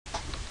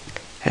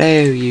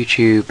Hello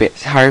YouTube,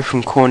 it's Harry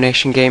from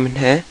Coronation Gaming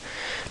here,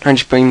 and I'm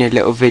just bringing you a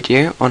little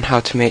video on how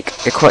to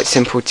make a quite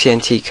simple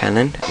TNT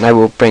cannon, and I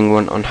will bring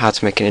one on how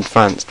to make an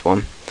advanced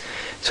one.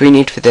 So what you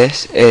need for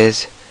this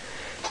is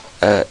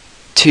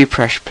 2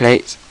 pressure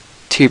plates,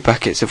 2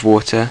 buckets of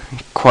water,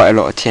 and quite a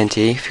lot of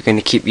TNT if you're going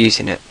to keep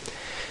using it.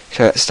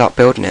 So let's start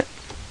building it.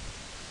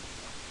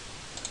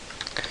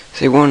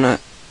 So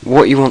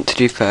what you want to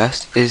do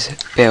first is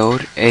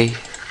build a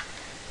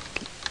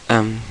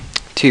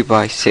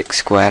 2x6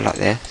 square like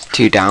this,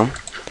 2 down.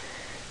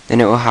 Then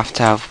it will have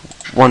to have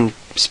 1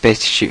 space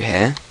to shoot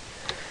here,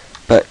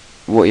 but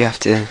what you have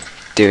to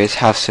do is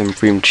have some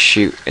room to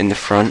shoot in the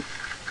front.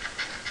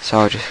 So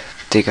I'll just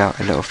dig out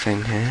a little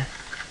thing here.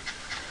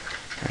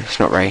 It's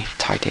not very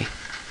tidy.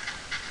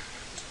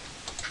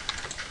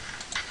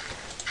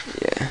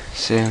 Yeah,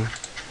 so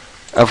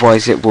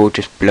otherwise it will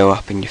just blow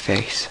up in your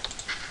face.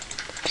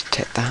 Just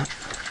take that.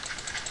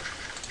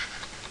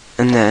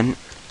 And then,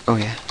 oh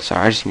yeah,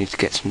 sorry, I just need to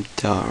get some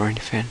dirt or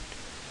anything.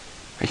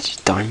 I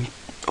just dime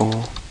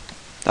or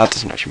that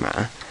doesn't actually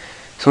matter.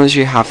 So once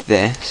you have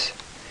this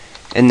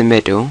in the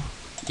middle,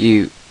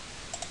 you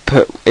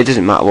put, it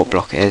doesn't matter what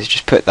block it is,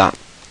 just put that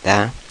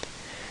there.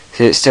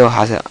 So it still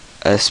has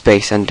a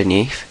space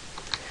underneath.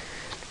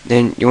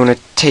 Then you want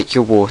to take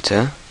your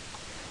water,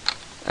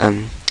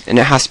 and it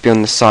has to be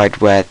on the side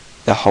where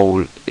the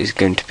hole is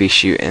going to be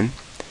shooting.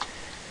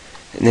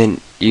 And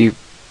then you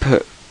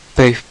put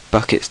both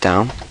buckets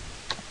down.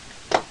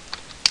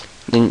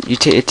 Then you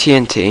take your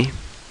TNT.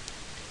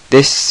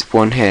 This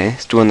one here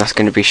is the one that's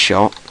going to be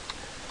shot.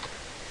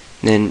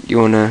 And then you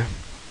want to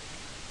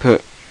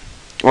put,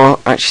 well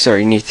actually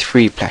sorry, you need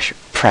 3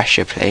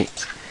 pressure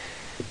plates.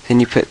 Then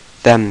you put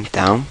them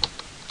down.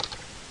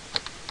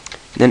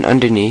 And then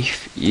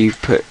underneath you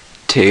put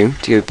 2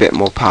 to give a bit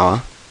more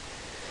power.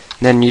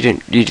 And then you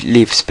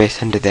leave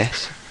space under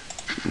this.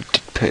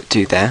 Put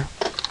 2 there.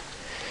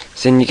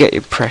 So then you get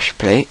your pressure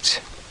plates.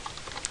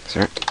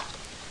 Sorry.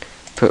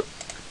 Put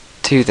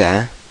 2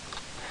 there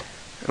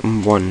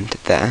and 1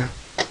 there.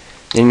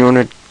 Then you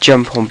want to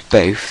jump on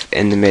both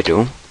in the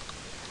middle,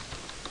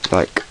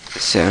 like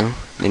so.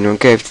 Then you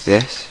want to go over to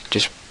this,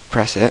 just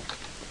press it,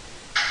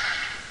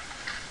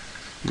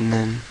 and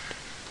then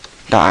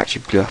that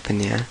actually blew up in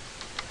the air.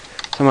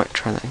 So I might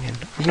try that again.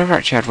 I've never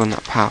actually had one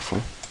that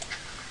powerful.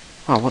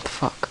 Oh, what the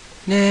fuck?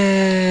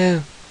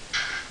 No!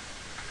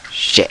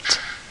 Shit.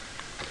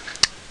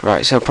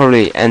 Right, so I'll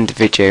probably end the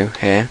video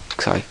here,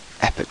 because I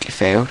epically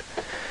failed.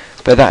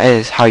 But that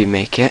is how you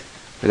make it,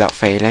 without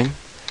failing.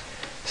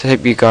 So I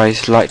hope you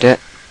guys liked it.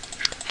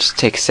 Just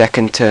take a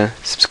second to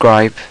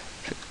subscribe,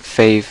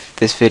 fave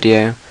this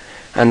video,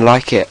 and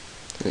like it.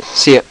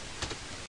 See ya.